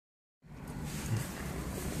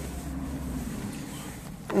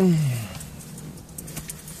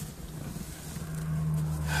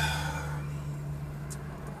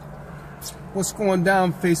What's going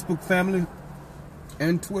down, Facebook family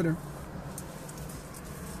and Twitter?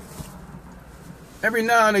 Every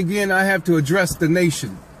now and again, I have to address the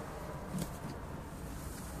nation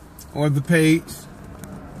or the page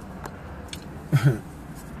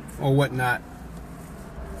or whatnot.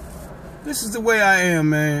 This is the way I am,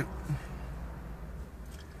 man.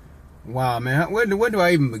 Wow, man. Where do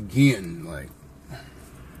I even begin? Like,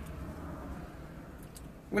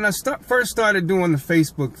 when I first started doing the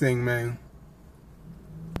Facebook thing, man.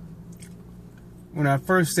 When I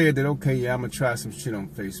first said that, okay, yeah, I'm gonna try some shit on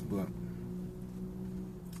Facebook.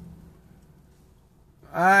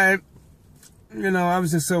 I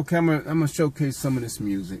was just okay. I'm gonna showcase some of this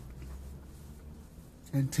music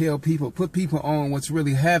and tell people, put people on what's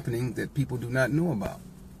really happening that people do not know about.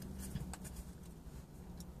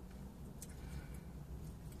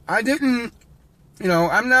 I didn't,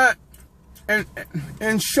 I'm not,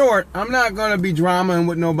 in short, I'm not gonna be dramaing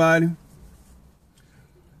with nobody.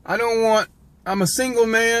 I'm a single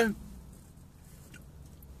man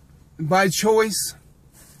by choice.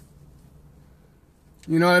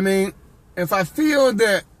 You know what I mean? If I feel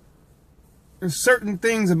that there's certain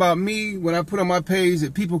things about me when I put on my page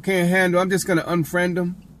that people can't handle, I'm just going to unfriend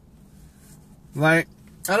them. Like,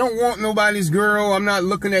 I don't want nobody's girl. I'm not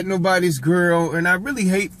looking at nobody's girl. And I really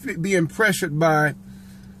hate being pressured by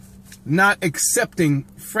not accepting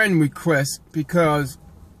friend requests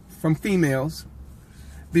from females.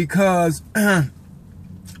 Because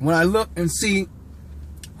when I look and see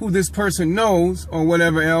who this person knows or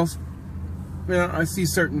whatever else, I see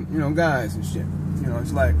certain, guys and shit.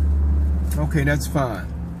 It's like, okay, that's fine.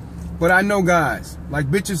 But I know guys. Like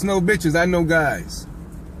bitches know bitches, I know guys.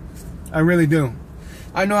 I really do.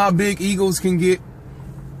 I know how big egos can get.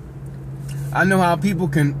 I know how people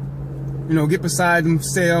can, get beside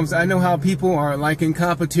themselves. I know how people are like in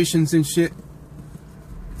competitions and shit.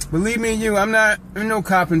 Believe me and you, I'm not in no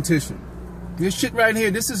competition. This shit right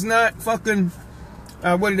here, this is not fucking,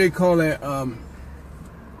 what do they call that?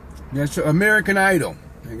 That's American Idol.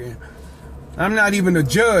 Okay? I'm not even a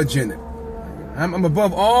judge in it. I'm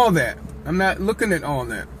above all that. I'm not looking at all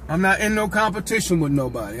that. I'm not in no competition with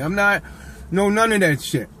nobody. I'm not, none of that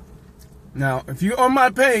shit. Now, if you're on my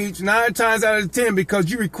page, 9 times out of 10,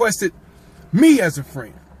 because you requested me as a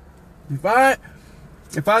friend. If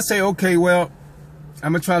I say, okay, well,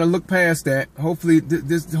 I'm gonna try to look past that. Hopefully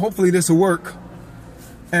this will work.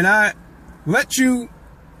 And I let you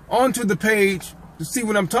onto the page to see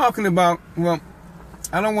what I'm talking about. Well,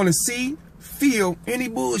 I don't want to feel any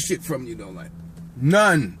bullshit from you though, like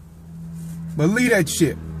none. Believe that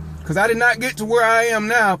shit, cause I did not get to where I am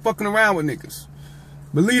now, fucking around with niggas.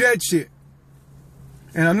 Believe that shit.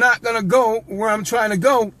 And I'm not gonna go where I'm trying to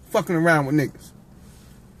go, fucking around with niggas.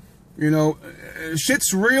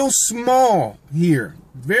 Shit's real small here.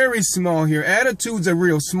 Very small here. Attitudes are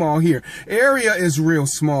real small here. Area is real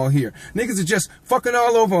small here. Niggas are just fucking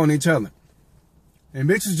all over on each other. And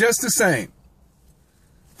bitches just the same.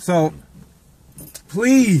 So,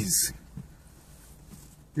 please,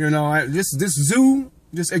 this zoo,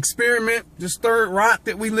 this experiment, this third rock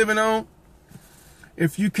that we living on,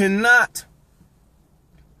 if you cannot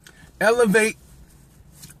elevate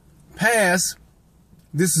past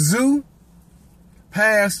this zoo,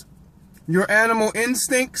 past your animal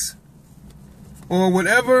instincts, or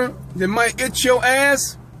whatever that might itch your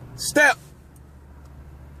ass, step.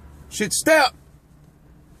 Step.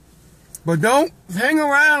 But don't hang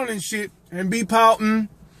around and shit and be pouting,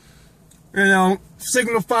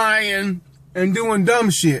 signifying and doing dumb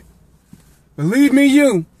shit. Believe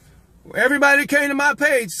me, everybody came to my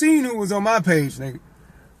page, seen who was on my page, nigga.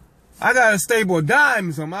 I got a stable of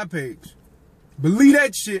diamonds on my page. Believe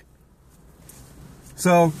that shit.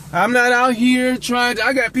 So, I'm not out here I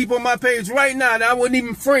got people on my page right now that I wouldn't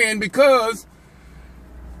even friend because,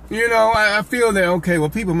 I feel that, okay, well,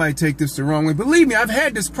 people might take this the wrong way. Believe me, I've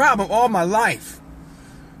had this problem all my life.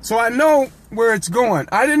 So I know where it's going.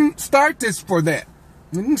 I didn't start this for that.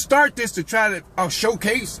 I didn't start this to try to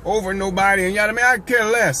showcase over nobody and yada. I care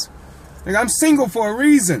less. Like, I'm single for a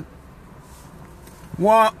reason.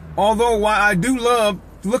 Although I do love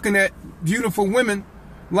looking at beautiful women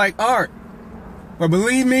like art. But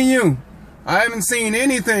believe me, I haven't seen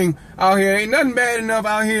anything out here. Ain't nothing bad enough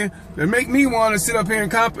out here to make me want to sit up here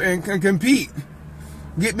and compete.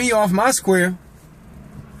 Get me off my square.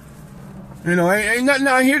 Ain't nothing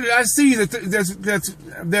out here that I see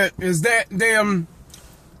that is that damn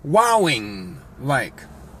wowing like.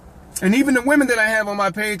 And even the women that I have on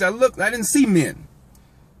my page, I didn't see men.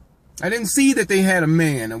 I didn't see that they had a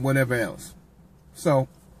man or whatever else. So,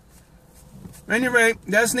 Anyway,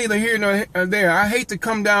 that's neither here nor there. I hate to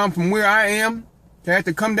come down from where I am. I have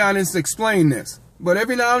to come down and explain this. But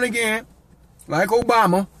every now and again, like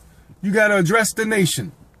Obama, you got to address the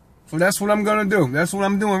nation. So that's what I'm going to do. That's what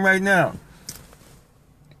I'm doing right now.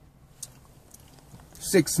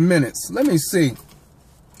 6 minutes. Let me see.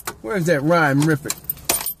 Where's that rhyme, Riffic?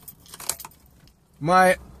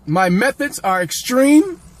 My methods are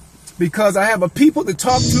extreme because I have a people to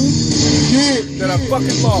talk to that are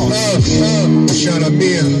fucking lost. Shut up,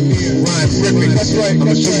 here. Rhymes, Riffic. That's right. I'm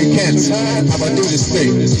gonna show you cats how I do this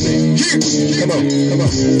thing. Come on, come on.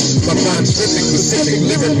 My rhymes, Riffic, specific,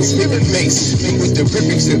 lyrical, spitting mace. And with the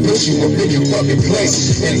Riffics and push you up in your fucking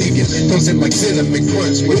place. And leave you frozen like cinnamon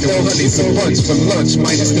crunch with no honey, some buns for lunch.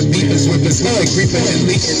 Minus the beaters with the slug, creeping and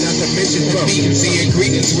leaking. Not to mention the beating, seeing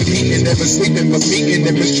greetings with heating. Never sleeping, but meeting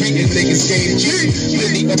and mistreating niggas game G.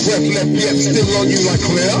 Plenty of breath left, yet still on you like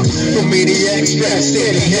Claire. From maniac, strap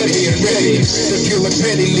steady, heavy and ready. To kill a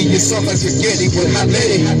penny, leave yourself like spaghetti with hot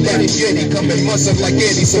lady. Daddy Jetty, coming muscle like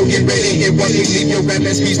Eddie, so get ready. And while you leave your rap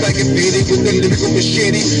ass piece like a fitty with the lyrical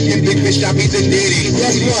machete. And big fish, I be the nitty.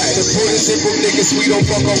 That's right. The point is simple, niggas, we don't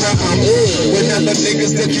fuck around. We're not the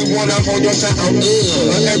niggas that you want out on your town.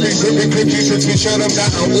 Every gripping clip you tricks, we shut them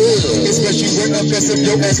down. Especially when offensive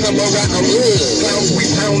your ass come around. Clowns, we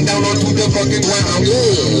pound down onto the fucking ground.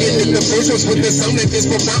 Ending the verses with the sound that is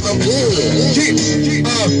profound.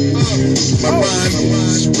 My rhyme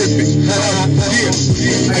is ripping.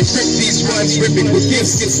 I rip these rhymes ripping with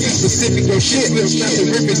gifts, get specific. Your shit lips not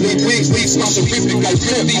terrific. Leave wigs, leave not terrific. I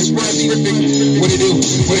rip these rhymes ripping. What it do?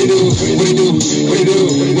 What it do? What it do? What it do?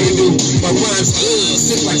 What it do? My rhymes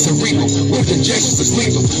sit like cerebral with injections of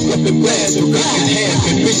lethal. Weapon blast with gun in hand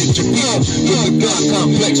and vision to beat. With a gun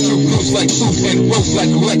complex, true proofs like food and rope like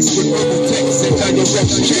Lex with verbal text and now your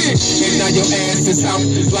reps check. And now your ass is out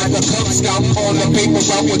like a Cub Scout on the paper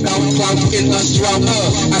route without clout in a drought.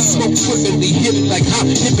 I smoke swiftly, hit like hot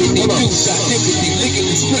hippity dudes. Got hippity,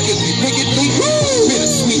 lickety, splickety, pickety.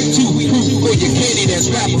 Bittersweet too, proof for your candy that's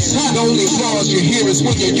rappers. The only flaws you hear is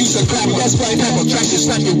when you use a clapper. That's right, have a track to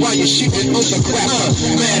slap you while you're shitting on the crapper.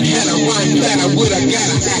 Man had a rhyme platter with a got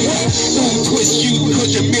a hacker. Fool twist you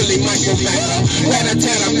cause you're merely micro-macker.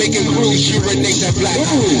 Rat-a-tat-a making crews urinate that black.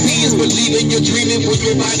 He is believing you're dreaming when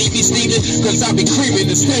your body be steaming. Cause I be creaming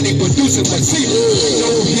and steady producing like semen. No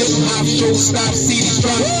hip-hop show stop CDs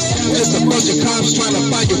drop. Just a bunch of cops trying to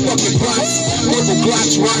find your fucking plots. Purple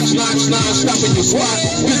glotch, rocks, notch, nine, stopping your spot.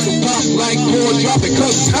 Pistol pop like core, drop it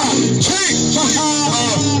cause it's hot.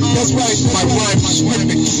 That's right, my rhyme is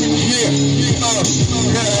ripping.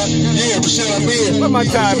 Yeah, Michelle, I'm here. What's my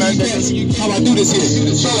time, man? How I do this here? I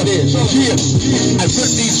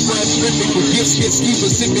rip these rhymes ripping with gifts, get ski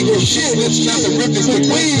specific. Your shit, it's not the ripping, but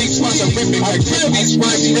wait, these rhymes are ripping. I rip these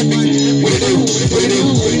rhymes ripping. What it do? What it do?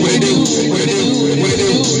 What it do? What it do? What it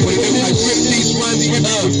do? What it do? I rip these rhymes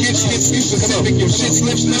ripping with gifts, get ski specific. Your shit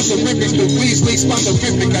slips, not the ripping, but please, please, spot the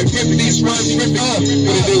ripping. I rip these rhymes ripping.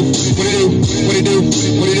 What it do? What it do? What it do?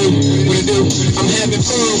 What it do? What it do? I'm having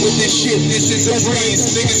fun with this shit. This is a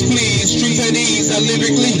breeze. Niggas please. Streets at ease. I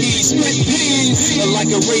lyrically heat. Split peas. Like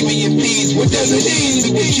Arabian bees. What does it mean to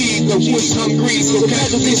achieve the woods hungry? So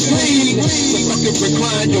casualties please. So fucking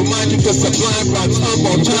recline your mind. You just sublime rhymes up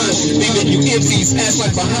on time. Leaving you MCs ass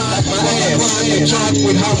like behind my ass. And charged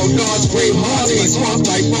with hollow dogs. Brave hearts. They swamp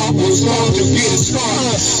like marbles. Long to get a scar.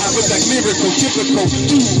 I was like lyrical, typical,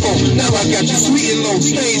 twofold. Now I got you sweet and low.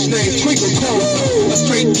 Stage name, Twinkle Toe. A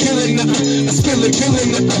straight killing, a spilling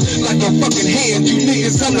villain, like a fucking hand. You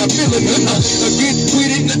niggas, I'm not feeling it. Get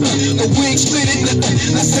with it, a wig split it.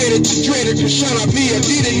 I say that you dread it, but shut up me, I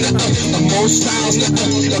did it. More styles, a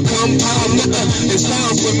compound. It's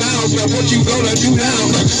miles for miles, now what you gonna do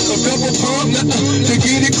now? A double pump, to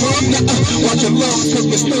get it crumb. Watch your lungs, cause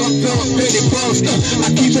my stomach don't petty bumps.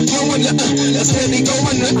 I keep it going, steady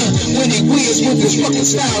going. When he wins with his fucking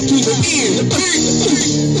style to the end.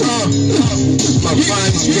 My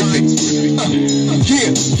rhymes ripping. Yeah,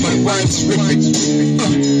 my rhymes ripping.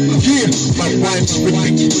 Yeah, my rhymes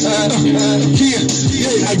ripping. Yeah,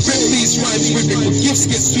 I rip these rhymes ripping. With gifts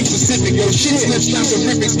get too specific. Yo, shit slips not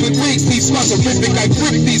terrific. Split wigs, these spots are ripping. I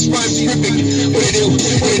rip these rhymes ripping. What it do?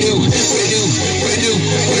 What it do? What it do? What it do?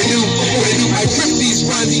 What it do? What it do? I rip these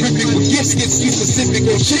rhymes ripping. With gifts get too specific.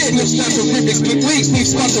 Yo, shit slips not terrific. Split wigs, these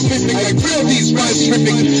spots are ripping. I rip these rhymes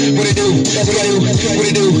ripping. What it do? What it do? What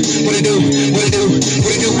it do? What it do? What it do?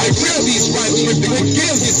 What it do? I rip these rhymes ripping. With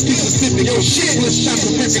gifts get too specific. Yo, shit slips not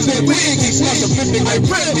terrific. Split wigs, these spots are ripping. I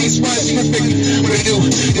rip these rhymes ripping. What it do?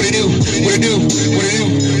 What it do? What it do? What it do?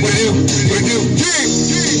 What it do? What it do?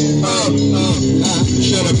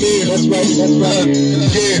 Shut up here. That's right. That's right.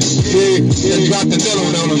 Yeah. Drop the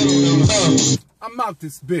mellow on them. I'm out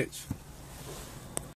this bitch.